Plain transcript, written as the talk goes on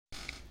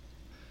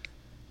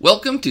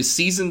Welcome to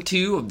Season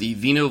 2 of the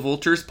Vino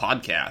Vultures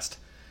podcast.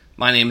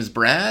 My name is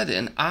Brad,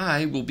 and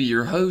I will be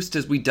your host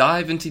as we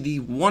dive into the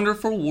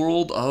wonderful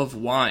world of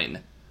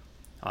wine.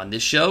 On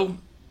this show,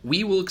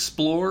 we will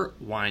explore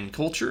wine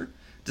culture,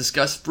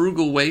 discuss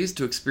frugal ways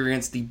to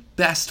experience the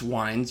best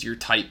wines your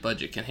tight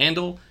budget can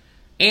handle,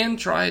 and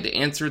try to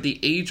answer the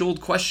age-old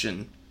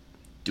question,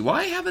 do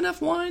I have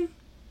enough wine?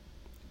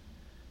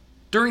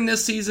 During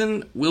this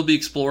season, we'll be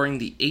exploring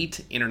the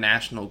 8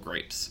 international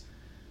grapes.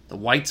 The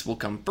whites will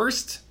come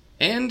first,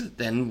 and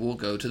then we'll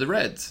go to the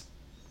reds.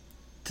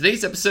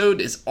 Today's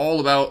episode is all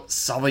about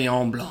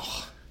Sauvignon Blanc,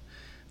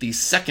 the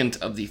second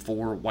of the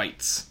 4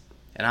 whites,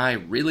 and I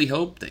really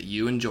hope that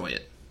you enjoy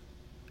it.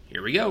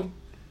 Here we go.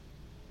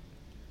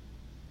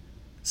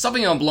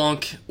 Sauvignon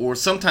Blanc, or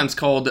sometimes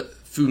called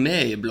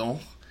Fumé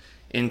Blanc,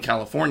 in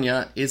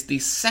California, is the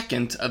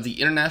second of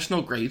the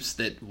international grapes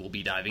that we'll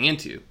be diving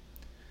into.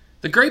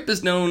 The grape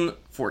is known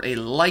for a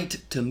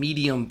light to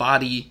medium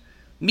body,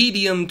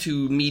 medium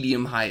to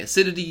medium-high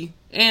acidity,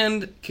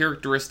 and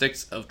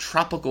characteristics of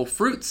tropical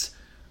fruits,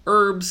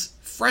 herbs,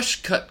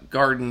 fresh-cut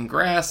garden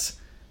grass,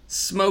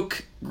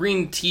 smoke,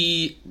 green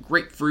tea,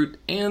 grapefruit,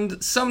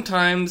 and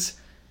sometimes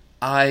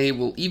I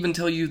will even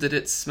tell you that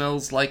it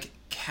smells like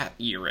cat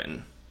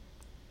urine.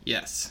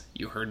 Yes,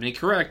 you heard me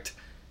correct.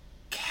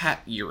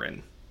 Cat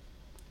urine.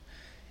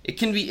 It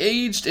can be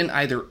aged in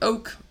either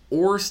oak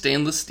or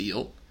stainless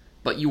steel,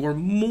 but you are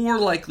more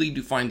likely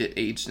to find it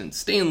aged in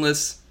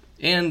stainless,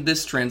 and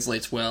this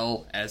translates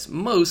well as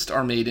most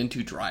are made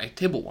into dry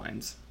table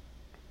wines.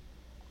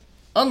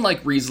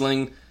 Unlike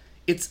Riesling,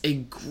 it's a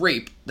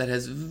grape that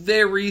has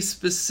very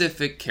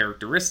specific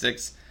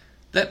characteristics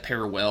that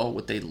pair well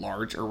with a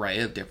large array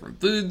of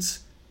different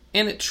foods,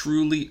 and it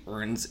truly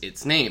earns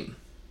its name.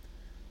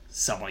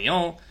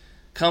 Sauvignon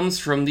comes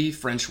from the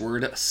French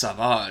word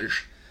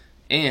sauvage,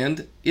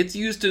 and it's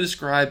used to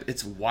describe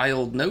its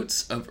wild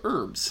notes of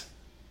herbs.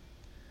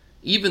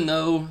 Even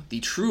though the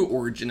true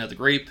origin of the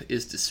grape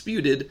is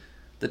disputed,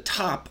 the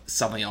top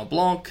Sauvignon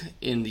Blanc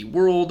in the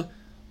world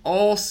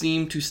all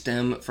seem to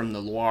stem from the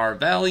Loire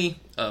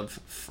Valley of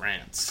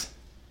France.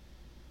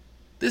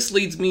 This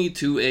leads me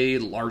to a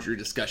larger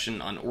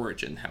discussion on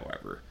origin,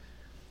 however.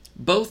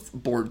 Both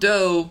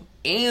Bordeaux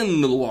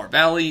and the Loire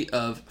Valley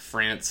of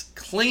France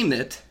claim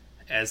it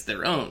as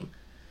their own,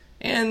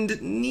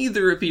 and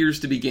neither appears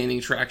to be gaining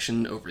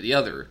traction over the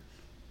other.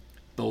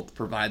 Both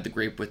provide the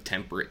grape with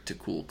temperate to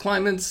cool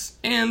climates,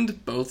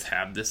 and both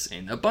have this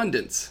in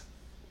abundance.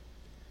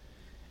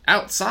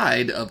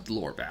 Outside of the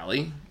Loire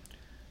Valley,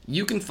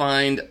 you can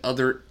find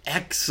other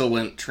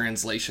excellent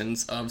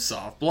translations of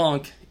Sauv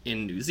Blanc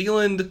in New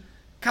Zealand,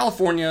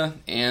 California,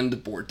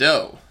 and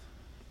Bordeaux.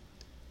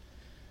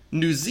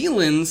 New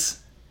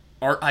Zealand's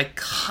are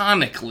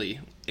iconically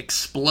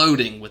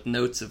exploding with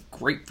notes of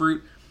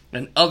grapefruit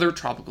and other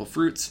tropical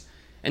fruits,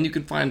 and you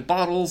can find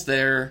bottles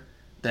there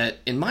that,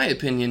 in my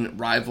opinion,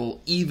 rival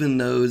even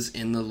those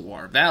in the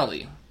Loire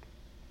Valley.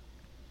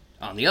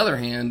 On the other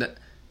hand,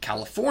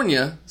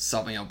 California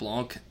Sauvignon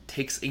Blanc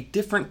takes a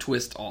different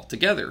twist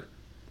altogether.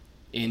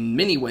 In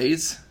many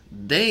ways,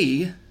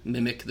 they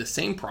mimic the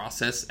same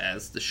process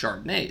as the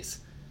Chardonnays.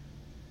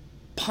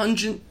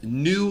 Pungent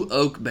new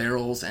oak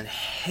barrels and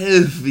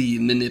heavy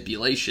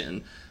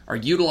manipulation are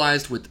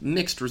utilized with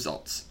mixed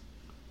results.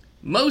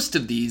 Most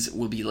of these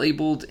will be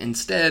labeled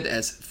instead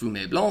as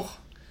Fumé Blanc,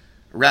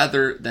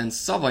 rather than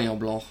Sauvignon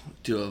Blanc,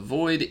 to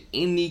avoid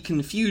any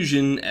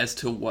confusion as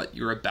to what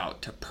you're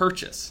about to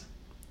purchase.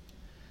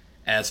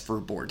 As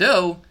for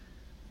Bordeaux,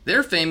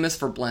 they're famous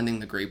for blending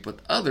the grape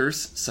with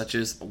others, such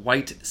as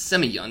white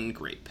Semillon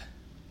grape.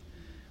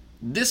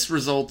 This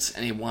results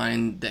in a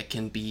wine that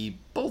can be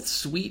both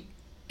sweet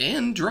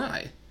and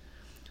dry.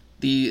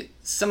 The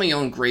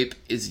Semillon grape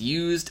is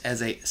used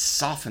as a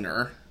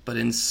softener, but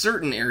in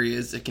certain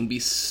areas it can be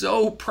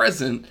so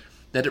present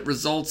that it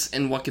results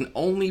in what can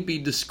only be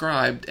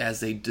described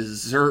as a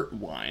dessert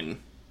wine.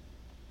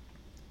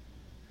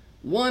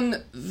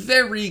 One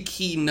very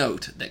key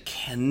note that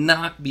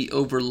cannot be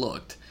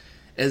overlooked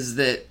is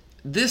that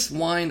this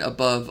wine,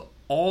 above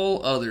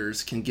all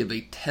others, can give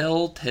a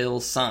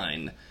telltale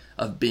sign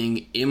of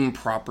being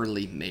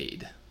improperly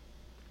made.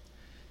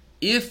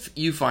 If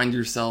you find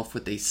yourself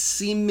with a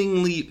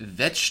seemingly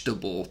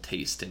vegetable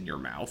taste in your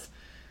mouth,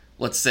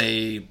 let's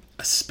say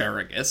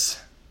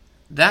asparagus,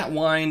 that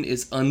wine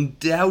is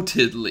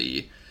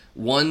undoubtedly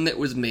one that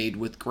was made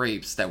with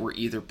grapes that were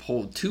either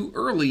pulled too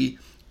early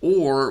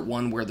or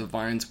one where the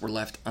vines were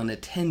left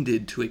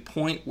unattended to a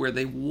point where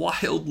they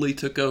wildly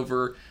took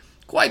over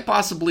quite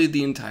possibly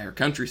the entire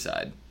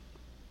countryside.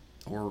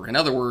 Or, in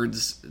other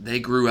words, they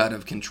grew out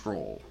of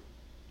control.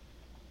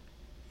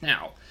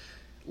 Now,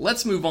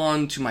 let's move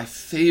on to my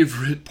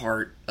favorite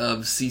part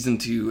of Season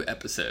 2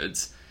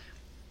 episodes,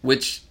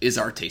 which is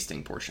our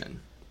tasting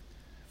portion.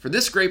 For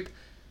this grape,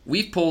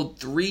 we've pulled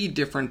 3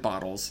 different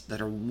bottles that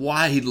are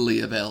widely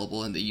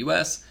available in the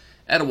US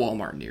at a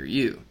Walmart near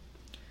you.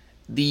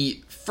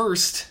 The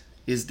first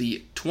is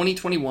the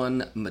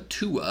 2021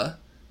 Matua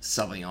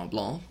Sauvignon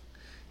Blanc,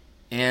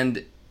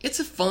 and it's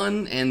a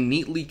fun and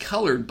neatly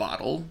colored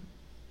bottle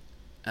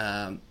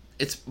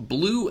It's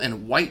blue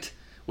and white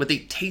with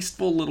a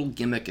tasteful little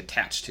gimmick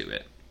attached to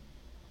it.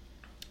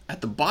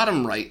 At the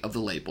bottom right of the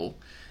label,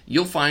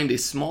 you'll find a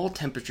small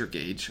temperature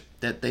gauge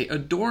that they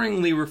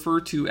adoringly refer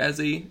to as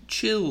a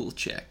chill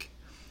check.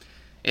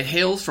 It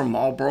hails from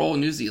Marlborough,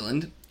 New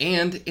Zealand,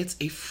 and it's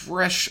a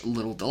fresh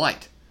little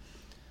delight.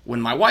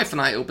 When my wife and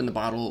I opened the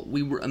bottle,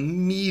 we were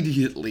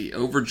immediately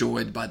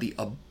overjoyed by the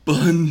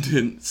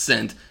abundant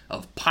scent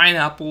of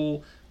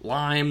pineapple,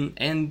 lime,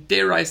 and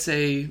dare I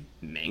say,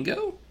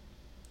 mango?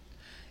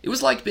 It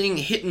was like being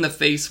hit in the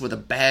face with a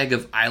bag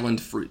of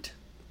island fruit.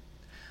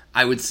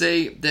 I would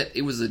say that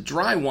it was a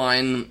dry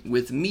wine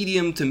with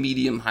medium to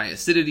medium high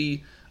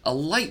acidity, a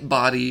light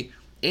body,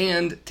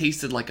 and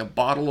tasted like a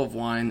bottle of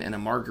wine and a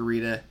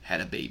margarita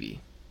had a baby.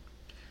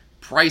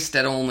 Priced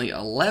at only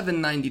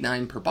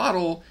 $11.99 per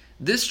bottle,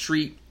 this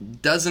treat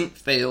doesn't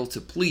fail to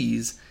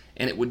please,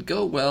 and it would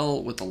go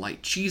well with a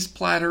light cheese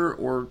platter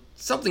or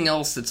something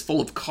else that's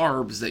full of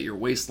carbs that your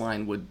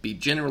waistline would be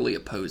generally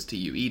opposed to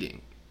you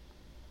eating.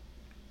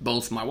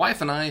 Both my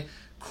wife and I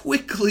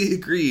quickly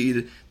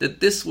agreed that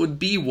this would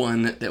be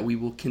one that we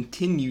will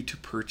continue to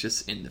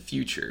purchase in the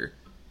future.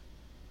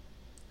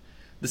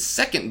 The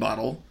second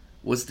bottle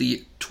was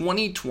the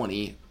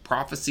 2020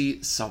 Prophecy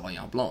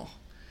Sauvignon Blanc.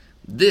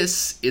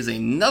 This is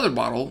another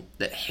bottle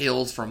that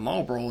hails from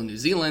Marlborough, New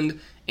Zealand,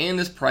 and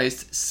is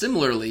priced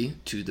similarly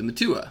to the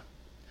Matua.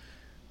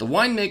 The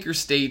winemaker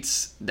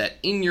states that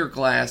in your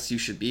glass you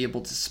should be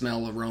able to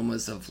smell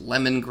aromas of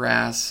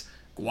lemongrass,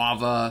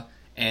 guava,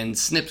 and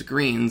snipped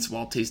greens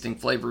while tasting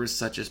flavors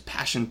such as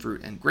passion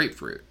fruit and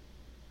grapefruit.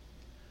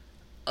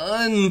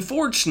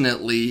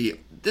 Unfortunately,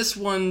 this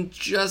one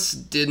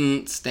just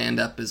didn't stand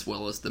up as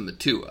well as the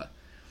Matua.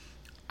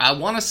 I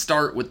want to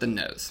start with the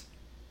nose.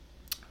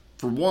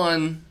 For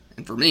one,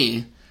 and for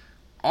me,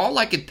 all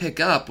I could pick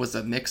up was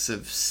a mix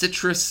of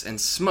citrus and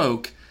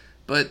smoke,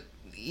 but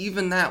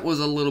even that was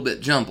a little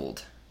bit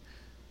jumbled.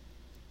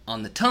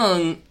 On the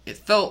tongue, it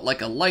felt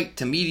like a light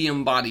to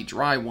medium body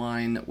dry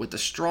wine with a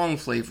strong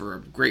flavor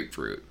of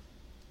grapefruit.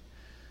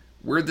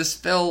 Where this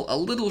fell a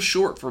little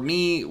short for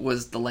me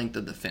was the length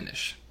of the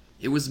finish.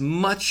 It was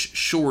much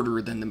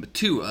shorter than the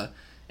Matua,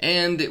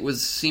 and it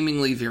was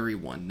seemingly very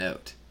one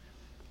note.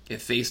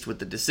 If faced with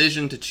the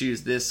decision to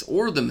choose this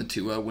or the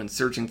Matua when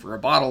searching for a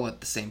bottle at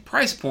the same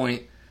price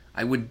point,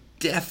 I would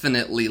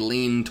definitely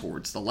lean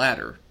towards the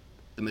latter.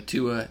 The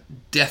Matua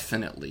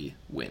definitely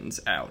wins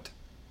out.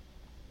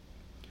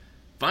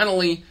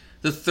 Finally,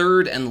 the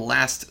third and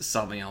last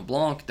Sauvignon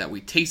Blanc that we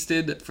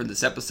tasted for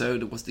this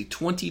episode was the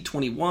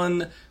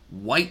 2021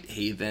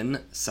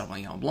 Whitehaven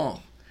Sauvignon Blanc.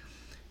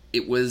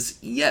 It was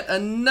yet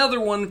another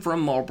one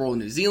from Marlborough,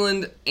 New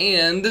Zealand,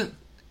 and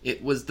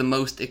it was the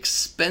most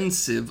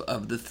expensive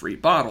of the three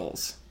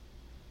bottles.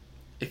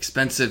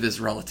 Expensive is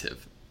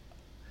relative.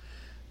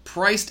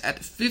 Priced at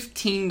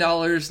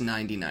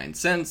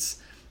 $15.99,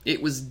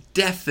 it was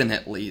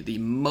definitely the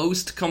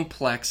most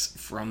complex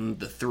from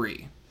the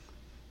three.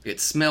 It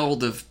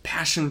smelled of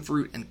passion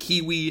fruit and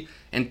kiwi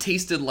and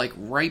tasted like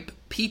ripe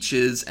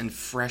peaches and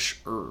fresh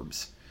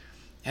herbs.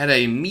 It had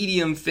a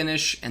medium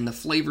finish and the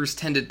flavors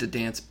tended to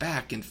dance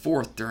back and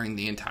forth during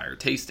the entire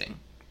tasting.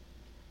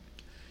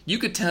 You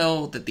could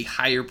tell that the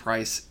higher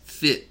price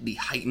fit the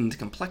heightened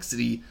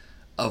complexity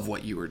of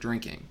what you were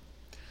drinking.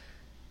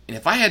 And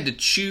if I had to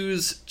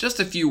choose just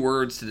a few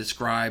words to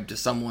describe to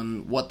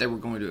someone what they were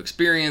going to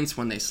experience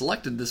when they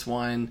selected this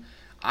wine,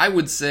 I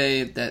would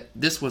say that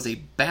this was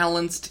a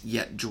balanced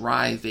yet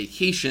dry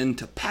vacation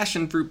to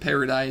passion fruit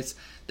paradise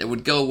that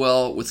would go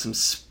well with some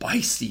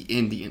spicy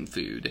Indian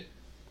food.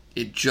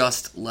 It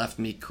just left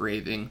me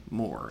craving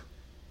more.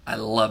 I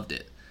loved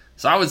it.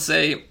 So I would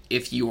say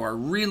if you are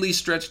really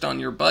stretched on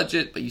your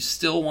budget, but you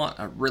still want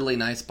a really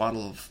nice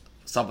bottle of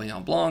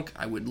Sauvignon Blanc,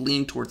 I would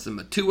lean towards the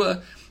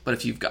Matua. But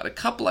if you've got a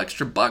couple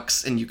extra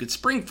bucks and you could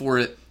spring for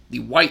it, the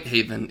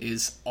Whitehaven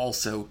is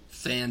also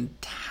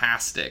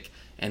fantastic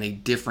and a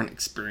different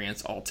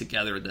experience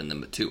altogether than the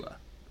Matua.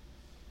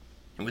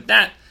 And with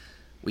that,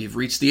 we've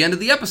reached the end of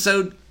the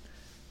episode.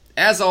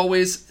 As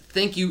always,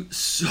 thank you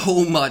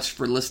so much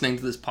for listening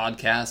to this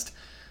podcast.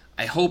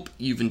 I hope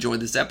you've enjoyed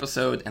this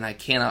episode, and I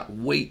cannot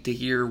wait to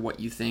hear what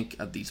you think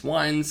of these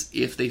wines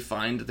if they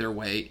find their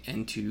way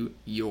into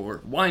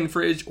your wine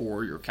fridge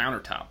or your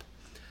countertop.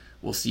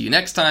 We'll see you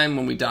next time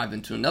when we dive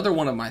into another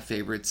one of my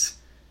favorites,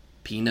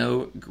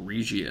 Pinot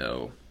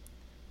Grigio.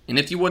 And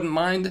if you wouldn't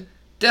mind,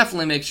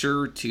 definitely make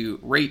sure to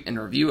rate and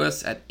review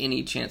us at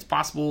any chance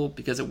possible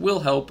because it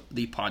will help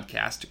the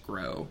podcast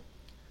grow.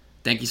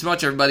 Thank you so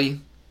much,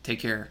 everybody. Take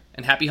care,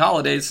 and happy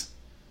holidays.